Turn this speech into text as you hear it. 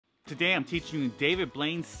Today I'm teaching you David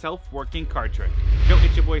Blaine's self-working card trick. Yo,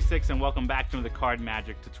 it's your boy Six and welcome back to the card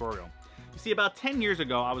magic tutorial. You see, about 10 years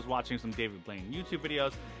ago I was watching some David Blaine YouTube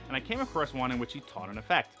videos and I came across one in which he taught an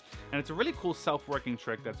effect. And it's a really cool self-working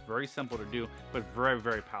trick that's very simple to do, but very,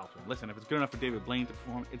 very powerful. Listen, if it's good enough for David Blaine to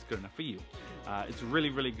perform, it's good enough for you. It's really,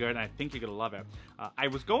 really good and I think you're gonna love it. I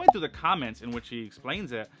was going through the comments in which he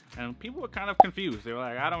explains it and people were kind of confused. They were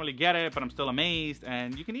like, I don't really get it, but I'm still amazed.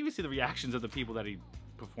 And you can even see the reactions of the people that he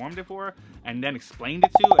performed it for and then explained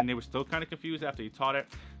it to, and they were still kind of confused after he taught it.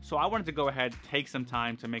 So I wanted to go ahead, take some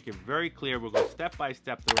time to make it very clear. We'll go step by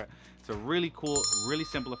step through it. It's a really cool, really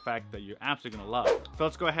simple effect that you're absolutely gonna love. So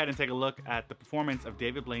let's go ahead and take a look at the performance of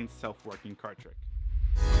David Blaine's self-working card trick.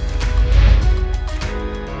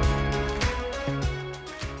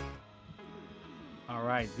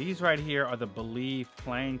 Alright, these right here are the Believe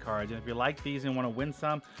playing cards, and if you like these and want to win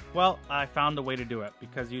some, well, I found a way to do it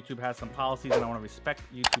because YouTube has some policies and I want to respect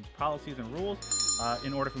YouTube's policies and rules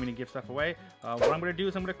in order for me to give stuff away. What I'm going to do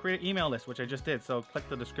is I'm going to create an email list, which I just did. So click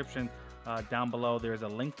the description down below. There's a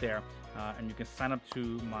link there and you can sign up to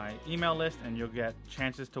my email list and you'll get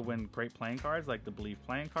chances to win great playing cards like the Believe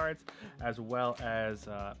playing cards, as well as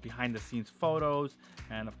behind the scenes photos,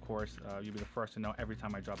 and of course you'll be the first to know every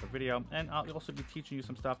time I drop a video. And I'll also be teaching you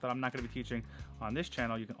some stuff that I'm not going to be teaching on this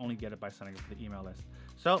channel. You can only get it by signing up for the email list.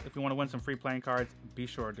 So if you want to win some free playing cards, be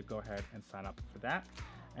sure to go ahead and sign up for that.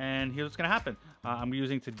 And here's what's going to happen. I'm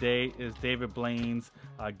using today is David Blaine's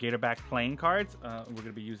Gatorback playing cards. We're going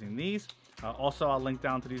to be using these. Also, I'll link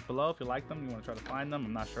down to these below if you like them. You want to try to find them.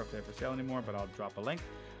 I'm not sure if they're for sale anymore, but I'll drop a link.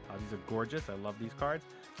 These are gorgeous. I love these cards.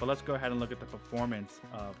 But let's go ahead and look at the performance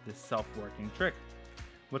of this self-working trick.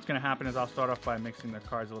 What's going to happen is I'll start off by mixing the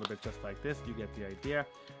cards a little bit just like this. You get the idea.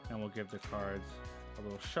 And we'll give the cards a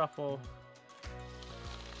little shuffle.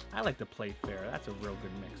 I like to play fair. That's a real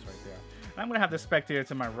good mix right there. And I'm going to have the spectator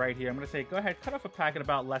to my right here. I'm going to say, go ahead, cut off a packet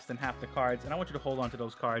about less than half the cards. And I want you to hold on to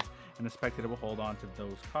those cards. And the spectator will hold on to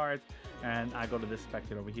those cards. And I go to this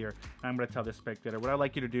spectator over here. And I'm going to tell this spectator, what I'd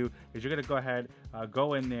like you to do is you're going to go ahead,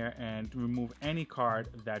 go in there and remove any card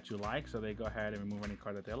that you like. So they go ahead and remove any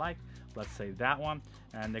card that they like. Let's say that one.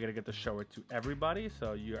 And they're going to get to show it to everybody.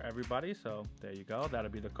 So you're everybody. So there you go.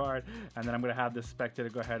 That'll be the card. And then I'm going to have this spectator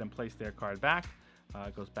go ahead and place their card back.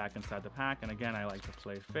 It goes back inside the pack, and again, I like to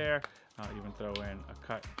play fair. Even throw in a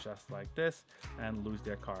cut just like this and lose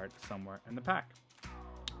their card somewhere in the pack.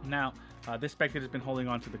 Now, this spectator's been holding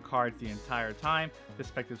on to the cards the entire time. This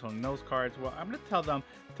spectator's holding those cards. Well, I'm going to tell them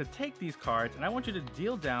to take these cards, and I want you to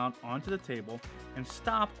deal down onto the table and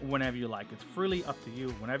stop whenever you like. It's freely up to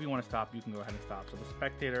you. Whenever you want to stop, you can go ahead and stop. So the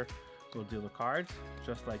spectator will deal the cards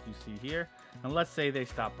just like you see here, and let's say they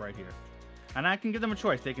stop right here. And I can give them a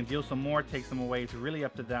choice. They can deal some more, take some away. It's really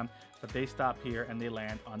up to them. But they stop here and they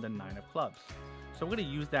land on the 9 of clubs. So we're going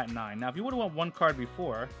to use that 9. Now, if you would have won one card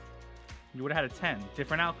before, you would have had a 10.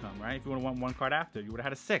 Different outcome, right? If you would have won one card after, you would have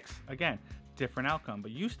had a 6. Again, different outcome.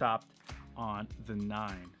 But you stopped on the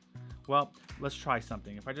 9. Well, let's try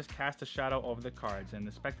something. If I just cast a shadow over the cards and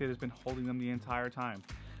the spectator's been holding them the entire time,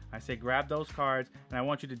 I say grab those cards and I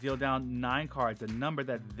want you to deal down 9 cards, the number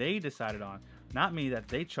that they decided on. Not me, that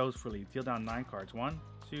they chose freely. Deal down 9 cards. 1,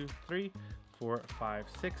 2, 3, 4, 5,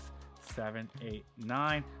 6, 7, 8,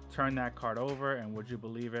 9. Turn that card over, and would you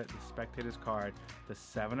believe it? The spectator's card, the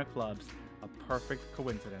 7 of clubs. A perfect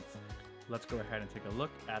coincidence. Let's go ahead and take a look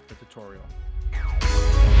at the tutorial.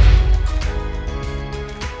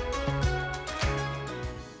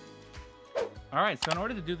 Alright, so in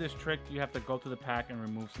order to do this trick, you have to go through the pack and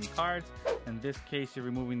remove some cards. In this case, you're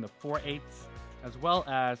removing the 4 8s as well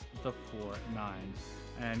as the 4 9s.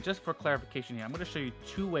 And just for clarification here, I'm going to show you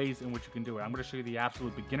 2 ways in which you can do it. I'm going to show you the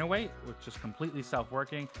absolute beginner way, which is completely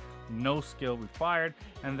self-working, no skill required,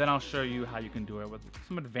 and then I'll show you how you can do it with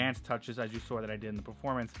some advanced touches, as you saw that I did in the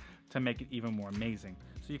performance, to make it even more amazing.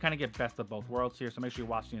 So you kind of get best of both worlds here, so make sure you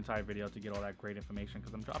watch the entire video to get all that great information,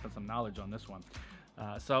 because I'm dropping some knowledge on this one.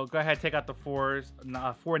 So go ahead, take out the 4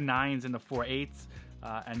 9s and the 4 8s,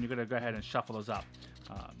 and you're going to go ahead and shuffle those up.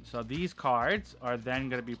 So these cards are then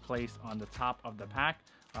going to be placed on the top of the pack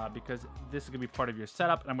because this is going to be part of your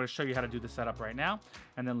setup. And I'm going to show you how to do the setup right now.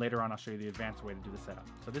 And then later on, I'll show you the advanced way to do the setup.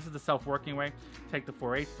 So this is the self-working way. Take the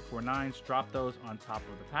 4 8s, the 4 9s, drop those on top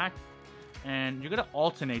of the pack. And you're going to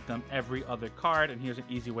alternate them every other card. And here's an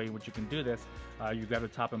easy way in which you can do this. You grab the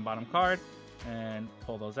top and bottom card and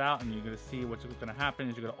pull those out. And you're going to see what's going to happen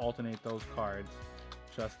is you're going to alternate those cards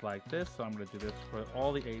just like this. So I'm going to do this for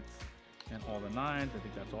all the 8s and all the 9s. I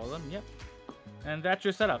think that's all of them. Yep. And that's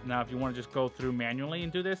your setup. Now, if you want to just go through manually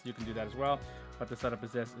and do this, you can do that as well. But the setup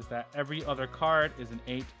is this, is that every other card is an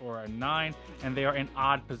 8 or a 9, and they are in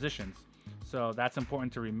odd positions. So that's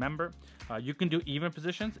important to remember. You can do even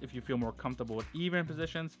positions if you feel more comfortable with even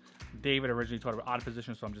positions. David originally taught about odd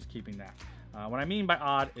positions, so I'm just keeping that. What I mean by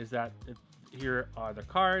odd is that here are the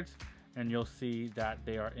cards, and you'll see that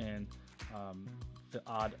they are in the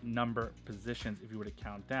odd number positions if you were to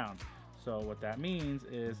count down. So what that means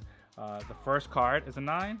is the first card is a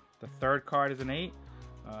 9, the third card is an 8,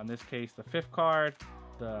 in this case the 5th card,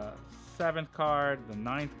 the 7th card, the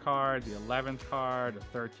 9th card, the 11th card,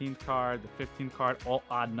 the 13th card, the 15th card, all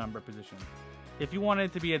odd number positions. If you wanted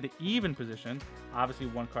it to be at the even position, obviously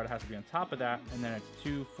one card has to be on top of that, and then it's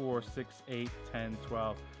 2, 4, 6, 8, 10,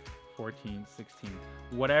 12, 14, 16.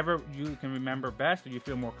 Whatever you can remember best or you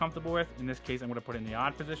feel more comfortable with. In this case, I'm going to put in the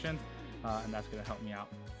odd positions, and that's going to help me out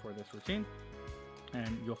for this routine,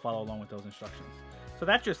 and you'll follow along with those instructions. So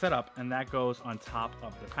that's your setup, and that goes on top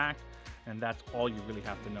of the pack, and that's all you really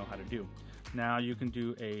have to know how to do. Now you can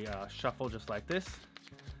do a shuffle just like this,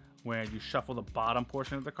 where you shuffle the bottom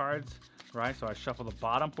portion of the cards, right? So I shuffle the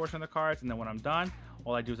bottom portion of the cards, and then when I'm done,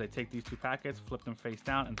 all I do is I take these two packets, flip them face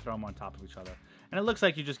down, and throw them on top of each other. And it looks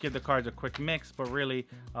like you just give the cards a quick mix, but really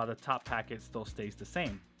the top packet still stays the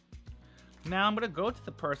same. Now I'm going to go to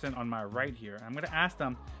the person on my right here, and I'm going to ask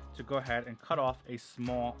them to go ahead and cut off a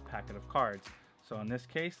small packet of cards. So in this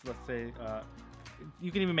case, let's say,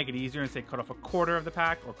 you can even make it easier and say cut off a quarter of the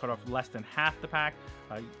pack or cut off less than half the pack.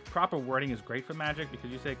 Proper wording is great for Magic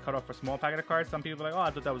because you say cut off a small packet of cards. Some people are like, oh,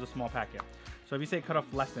 I thought that was a small packet. So if you say cut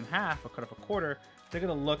off less than half or cut off a quarter, they're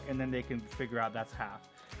going to look and then they can figure out that's half.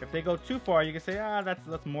 If they go too far, you can say,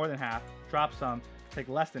 that's more than half, drop some, take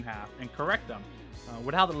less than half, and correct them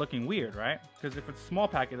without it looking weird, right? Because if it's a small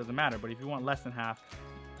packet, it doesn't matter. But if you want less than half,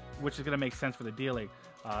 which is going to make sense for the dealing,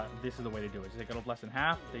 this is the way to do it. So they cut off less than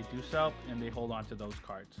half, they do so, and they hold on to those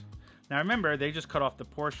cards. Now remember, they just cut off the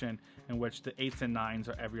portion in which the 8s and 9s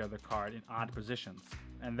are every other card in odd positions,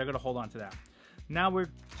 and they're going to hold on to that. Now we're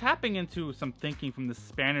tapping into some thinking from the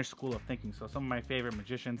Spanish school of thinking. So some of my favorite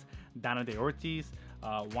magicians, Dana de Ortiz,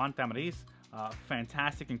 Juan Tamariz,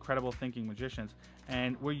 fantastic, incredible thinking magicians.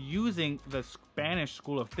 And we're using the Spanish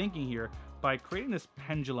school of thinking here by creating this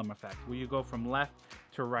pendulum effect where you go from left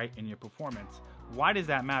to right in your performance. Why does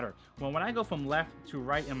that matter? Well, when I go from left to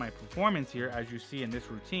right in my performance here, as you see in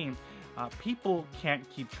this routine, people can't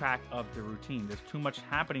keep track of the routine. There's too much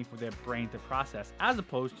happening for their brain to process, as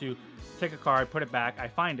opposed to take a card, put it back, I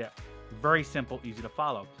find it. Very simple, easy to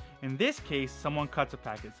follow. In this case, someone cuts a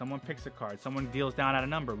packet, someone picks a card, someone deals down at a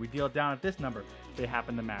number, we deal down at this number, they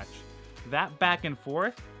happen to match. That back and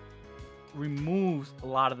forth removes a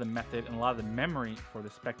lot of the method and a lot of the memory for the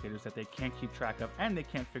spectators that they can't keep track of, and they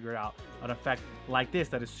can't figure out an effect like this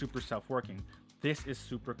that is super self-working. This is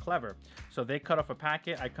super clever. So they cut off a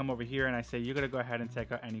packet, I come over here and I say, you're gonna go ahead and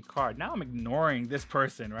take out any card. Now I'm ignoring this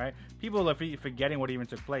person, right? People are forgetting what even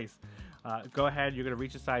took place. Go ahead, you're gonna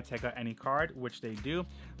reach aside, take out any card, which they do.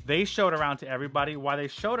 They showed around to everybody. While they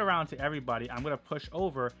showed around to everybody, I'm gonna push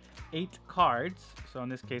over 8 cards. So in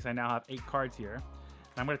this case, I now have 8 cards here.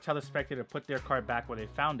 And I'm gonna tell the spectator to put their card back where they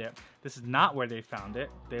found it. This is not where they found it.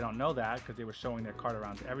 They don't know that because they were showing their card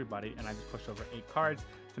around to everybody, and I just pushed over 8 cards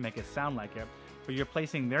to make it sound like it. But you're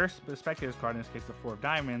placing their spectator's card, in this case the 4 of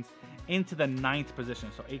diamonds, into the 9th position.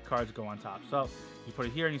 So 8 cards go on top. So you put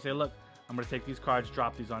it here and you say, look, I'm going to take these cards,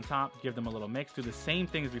 drop these on top, give them a little mix. Do the same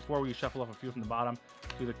thing as before where you shuffle off a few from the bottom,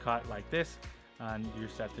 do the cut like this, and you're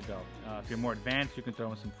set to go. If you're more advanced, you can throw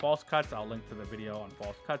in some false cuts. I'll link to the video on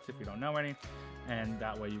false cuts if you don't know any. And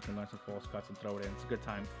that way you can learn some false cuts and throw it in. It's a good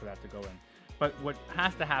time for that to go in. But what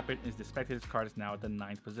has to happen is the spectator's card is now at the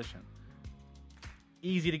 9th position.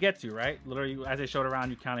 Easy to get to, right? Literally, as I showed around,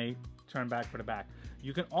 you count 8, turn back, put it back.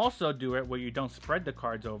 You can also do it where you don't spread the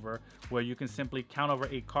cards over, where you can simply count over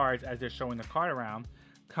 8 cards as they're showing the card around,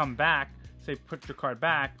 come back, say put your card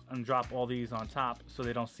back, and drop all these on top so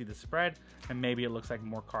they don't see the spread, and maybe it looks like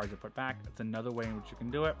more cards are put back. That's another way in which you can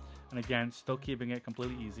do it. And again, still keeping it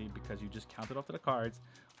completely easy because you just counted off to the cards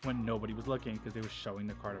when nobody was looking because they were showing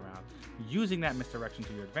the card around, using that misdirection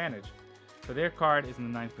to your advantage. So their card is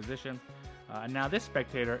in the 9th position. And now this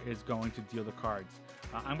spectator is going to deal the cards.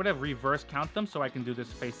 I'm going to reverse count them so I can do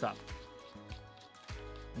this face up.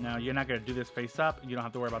 Now you're not going to do this face up. You don't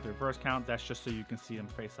have to worry about the reverse count. That's just so you can see them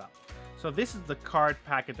face up. So this is the card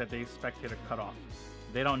packet that the spectator cut off.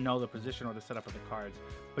 They don't know the position or the setup of the cards,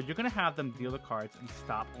 but you're going to have them deal the cards and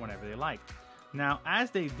stop whenever they like. Now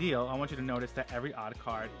as they deal, I want you to notice that every odd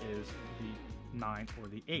card is the 9 or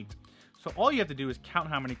the 8. So all you have to do is count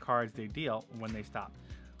how many cards they deal when they stop.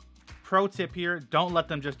 Pro tip here, don't let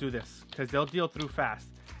them just do this because they'll deal through fast.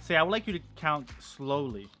 Say, I would like you to count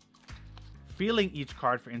slowly, feeling each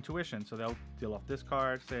card for intuition. So they'll deal off this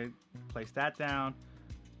card, say, place that down,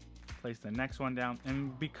 place the next one down.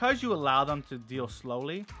 And because you allow them to deal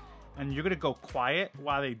slowly, and you're gonna go quiet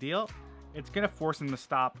while they deal, it's gonna force them to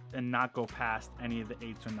stop and not go past any of the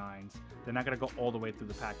 8s or 9s. They're not gonna go all the way through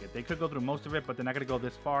the packet. They could go through most of it, but they're not gonna go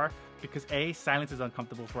this far because A, silence is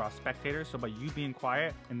uncomfortable for our spectators. So by you being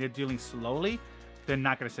quiet and they're dealing slowly, they're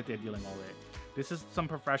not gonna sit there dealing all day. This is some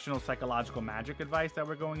professional psychological magic advice that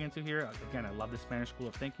we're going into here. Again, I love the Spanish school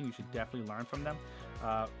of thinking. You should definitely learn from them.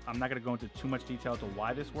 I'm not gonna go into too much detail to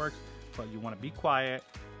why this works, but you wanna be quiet,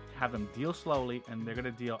 have them deal slowly, and they're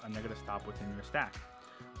gonna deal and they're gonna stop within your stack.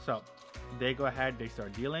 So they go ahead, they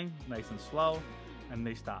start dealing nice and slow, and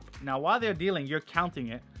they stop. Now while they're dealing, you're counting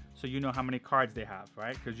it so you know how many cards they have,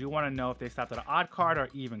 right? Because you want to know if they stopped at an odd card or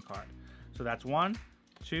even card. So that's 1,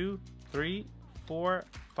 2, 3, 4,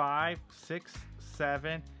 5, 6,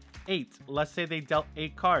 7, 8. Let's say they dealt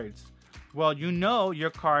 8 cards. Well, you know your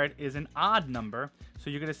card is an odd number, so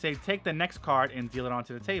you're gonna say take the next card and deal it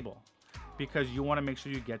onto the table, because you want to make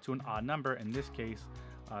sure you get to an odd number, in this case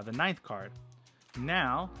the 9th card.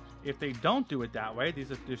 Now if they don't do it that way,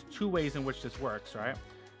 there's 2 ways in which this works, right?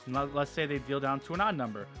 Let's say they deal down to an odd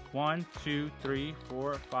number, 1, 2, 3,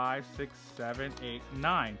 4, 5, 6, 7, 8,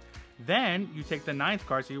 9. Then you take the 9th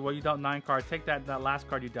card. So you dealt 9 cards, take that last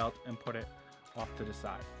card you dealt and put it off to the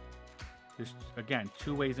side. There's again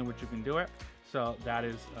 2 ways in which you can do it. So that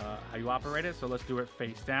is how you operate it. So let's do it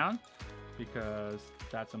face down, because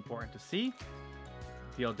that's important to see.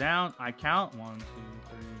 Deal down, I count 1, 2, 3,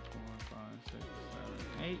 4, 5, 6,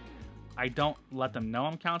 7, 8. I don't let them know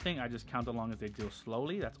I'm counting. I just count as long as they deal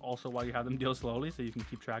slowly. That's also why you have them deal slowly, so you can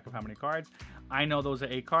keep track of how many cards. I know those are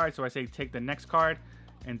 8 cards, so I say take the next card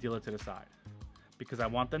and deal it to the side, because I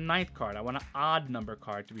want the 9th card. I want an odd number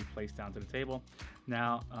card to be placed down to the table.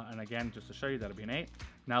 Now, and again, just to show you, that'll be an 8.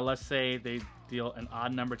 Now let's say they deal an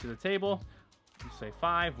odd number to the table. Say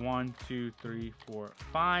 5, 1, 2, 3, 4,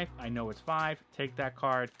 5. I know it's 5. Take that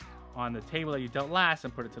card on the table that you dealt last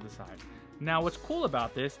and put it to the side. Now what's cool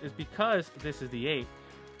about this is, because this is the 8,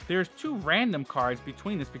 there's 2 random cards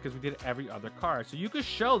between this, because we did every other card. So you could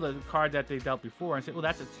show the card that they dealt before and say, well,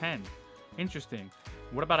 that's a 10. Interesting.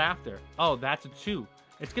 What about after? Oh, that's a 2.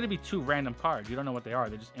 It's going to be 2 random cards. You don't know what they are.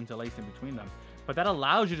 They're just interlaced in between them. But that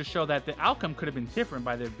allows you to show that the outcome could have been different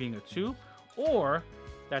by there being a 2, or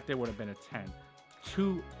that there would have been a 10.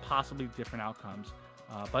 2 possibly different outcomes,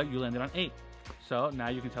 but you landed on 8. So now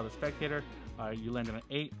you can tell the spectator you landed on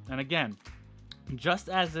 8. And again, just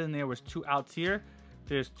as in there was 2 outs here,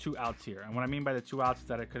 there's 2 outs here. And what I mean by the 2 outs is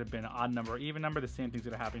that it could have been an odd number or even number. The same thing's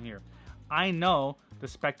going to happen here. I know the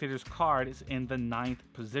spectator's card is in the 9th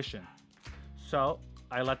position, so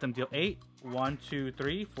I let them deal 8. 1, 2,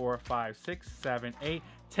 3, 4, 5, 6, 7, 8.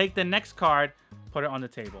 Take the next card, put it on the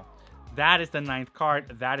table. That is the 9th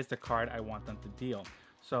card. That is the card I want them to deal.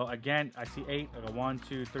 So again, I see 8. I go 1,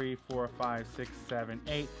 2, 3, 4, 5, 6, 7,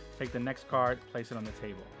 8. Take the next card, place it on the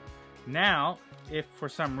table. Now, if for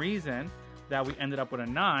some reason that we ended up with a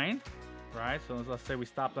 9, right? So let's say we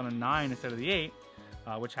stopped on a 9 instead of the 8,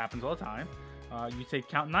 which happens all the time. You say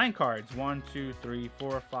count 9 cards. 1, 2, 3,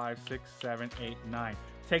 4, 5, 6, 7, 8, 9.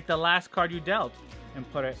 Take the last card you dealt and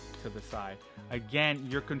put it to the side. Again,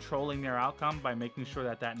 you're controlling their outcome by making sure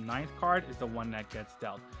that that 9th card is the one that gets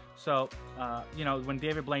dealt. So, you know, when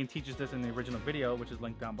David Blaine teaches this in the original video, which is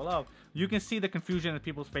linked down below, you can see the confusion in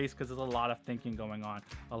people's face, because there's a lot of thinking going on,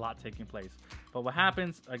 a lot taking place. But what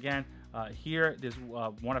happens, again, here, there's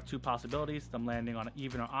one of 2 possibilities, them landing on an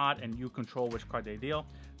even or odd, and you control which card they deal.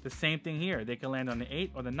 The same thing here. They can land on the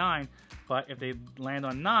 8 or the 9, but if they land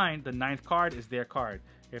on 9, the 9th card is their card.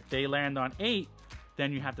 If they land on 8,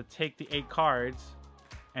 then you have to take the 8 cards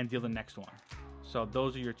and deal the next one. So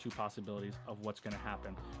those are your 2 possibilities of what's going to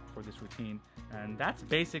happen for this routine. And that's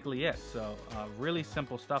basically it. So really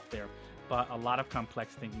simple stuff there, but a lot of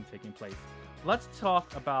complex thinking taking place. Let's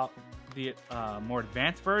talk about the more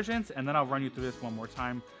advanced versions, and then I'll run you through this one more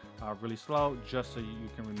time really slow, just so you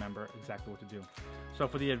can remember exactly what to do. So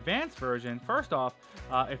for the advanced version, first off,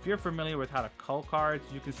 if you're familiar with how to cull cards,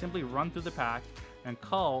 you can simply run through the pack and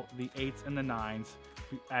cull the 8s and the 9s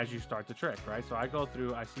as you start the trick, right? So I go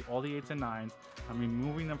through, I see all the 8s and 9s, I'm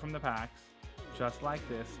removing them from the packs, just like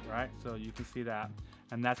this, right? So you can see that,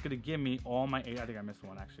 and that's gonna give me all my 8, I think I missed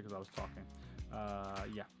one actually because I was talking.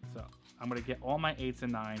 Yeah, so I'm gonna get all my 8s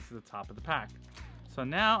and 9s to the top of the pack. So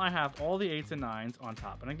now I have all the 8s and 9s on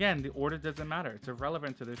top. And again, the order doesn't matter, it's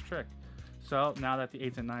irrelevant to this trick. So now that the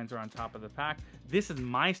 8s and 9s are on top of the pack, this is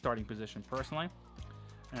my starting position personally.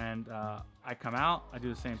 And I come out, I do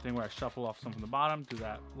the same thing where I shuffle off some from the bottom, do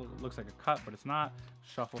that, looks like a cut, but it's not.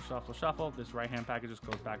 Shuffle, shuffle, shuffle. This right hand package just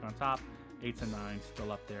goes back on top. 8s and 9s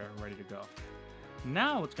still up there, ready to go.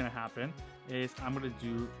 Now what's going to happen is I'm going to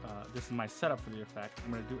do, this is my setup for the effect,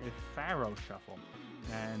 I'm going to do a Pharaoh shuffle.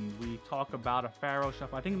 And we talk about a Pharaoh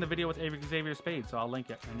shuffle, I think in the video with Xavier Spade, so I'll link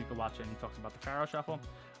it and you can watch it, and he talks about the Pharaoh shuffle.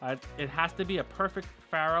 It has to be a perfect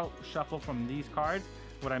Pharaoh shuffle from these cards.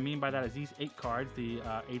 What I mean by that is these 8 cards, the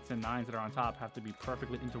 8s and 9s that are on top, have to be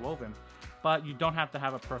perfectly interwoven, but you don't have to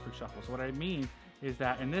have a perfect shuffle. So what I mean is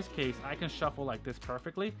that in this case, I can shuffle like this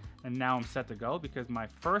perfectly, and now I'm set to go because my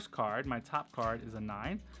first card, my top card, is a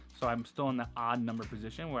 9, so I'm still in the odd number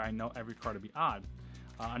position where I know every card to be odd.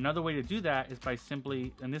 Another way to do that is by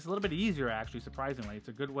simply, and this is a little bit easier actually, surprisingly, it's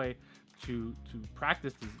a good way to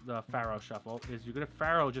practice the Pharaoh shuffle, is you're going to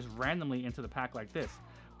Pharaoh just randomly into the pack like this.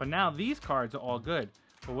 But now these cards are all good.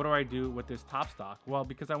 But what do I do with this top stock? Well,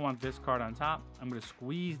 because I want this card on top, I'm going to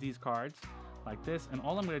squeeze these cards like this, and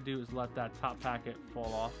all I'm going to do is let that top packet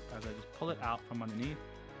fall off as I just pull it out from underneath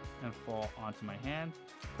and fall onto my hand.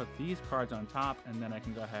 Put these cards on top, and then I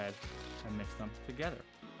can go ahead and mix them together.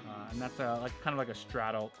 And that's kind of like a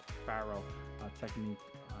straddle Pharaoh technique,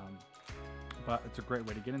 but it's a great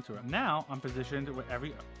way to get into it. Now I'm positioned with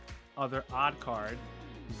every other odd card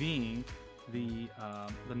being the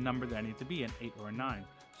number that I need to be, an 8 or a 9.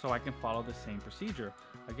 So I can follow the same procedure.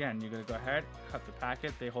 Again, you're gonna go ahead, cut the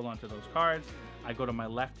packet, they hold on to those cards. I go to my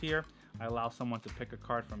left here, I allow someone to pick a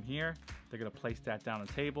card from here. They're gonna place that down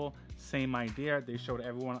the table. Same idea, they show to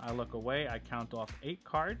everyone, I look away, I count off 8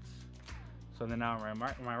 cards. So then now in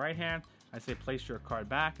my right hand, I say place your card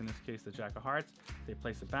back, in this case the Jack of Hearts. They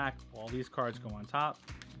place it back, all these cards go on top.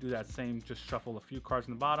 Do that same, just shuffle a few cards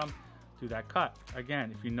in the bottom, do that cut.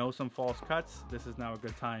 Again, if you know some false cuts, this is now a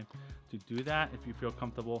good time to do that. If you feel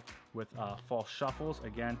comfortable with false shuffles,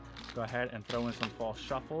 again, go ahead and throw in some false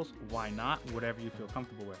shuffles. Why not? Whatever you feel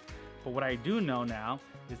comfortable with. But what I do know now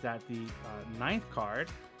is that the 9th card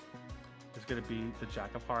is going to be the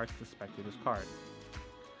Jack of Hearts, the Spectator's card.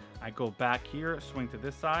 I go back here, swing to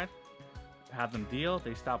this side, have them deal.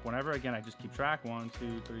 They stop whenever. Again, I just keep track. 1,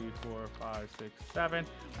 2, 3, 4, 5, 6, 7.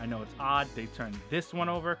 I know it's odd. They turn this one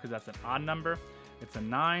over because that's an odd number. It's a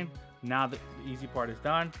 9. Now the easy part is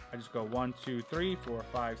done. I just go 1, 2, 3, 4,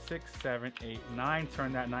 5, 6, 7, 8, 9.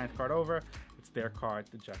 Turn that 9th card over. It's their card,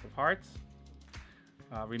 the Jack of Hearts.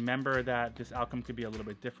 Remember that this outcome could be a little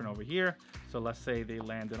bit different over here. So let's say they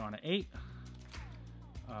landed on an 8.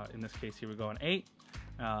 In this case, here we go, an 8.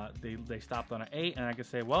 They stopped on an 8, and I could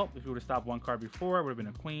say, well, if you would have stopped one card before, it would have been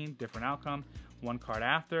a queen, different outcome. One card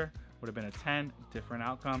after would have been a 10, different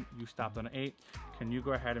outcome. You stopped on an 8. Can you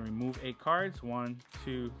go ahead and remove 8 cards? 1,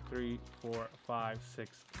 2, 3, 4, 5,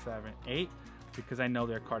 6, 7, 8. Because I know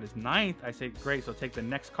their card is 9th, I say, great, so take the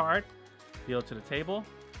next card, deal it to the table.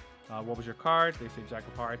 What was your card? They say Jack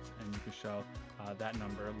of Hearts, and you can show that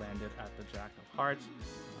number landed at the Jack of Hearts.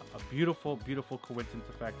 A beautiful, beautiful coincidence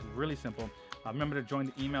effect, really simple. Remember to join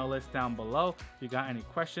the email list down below. If you got any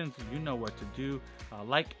questions, you know what to do.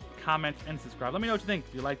 Like, comment, and subscribe. Let me know what you think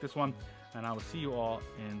if you like this one, and I will see you all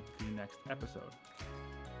in the next episode.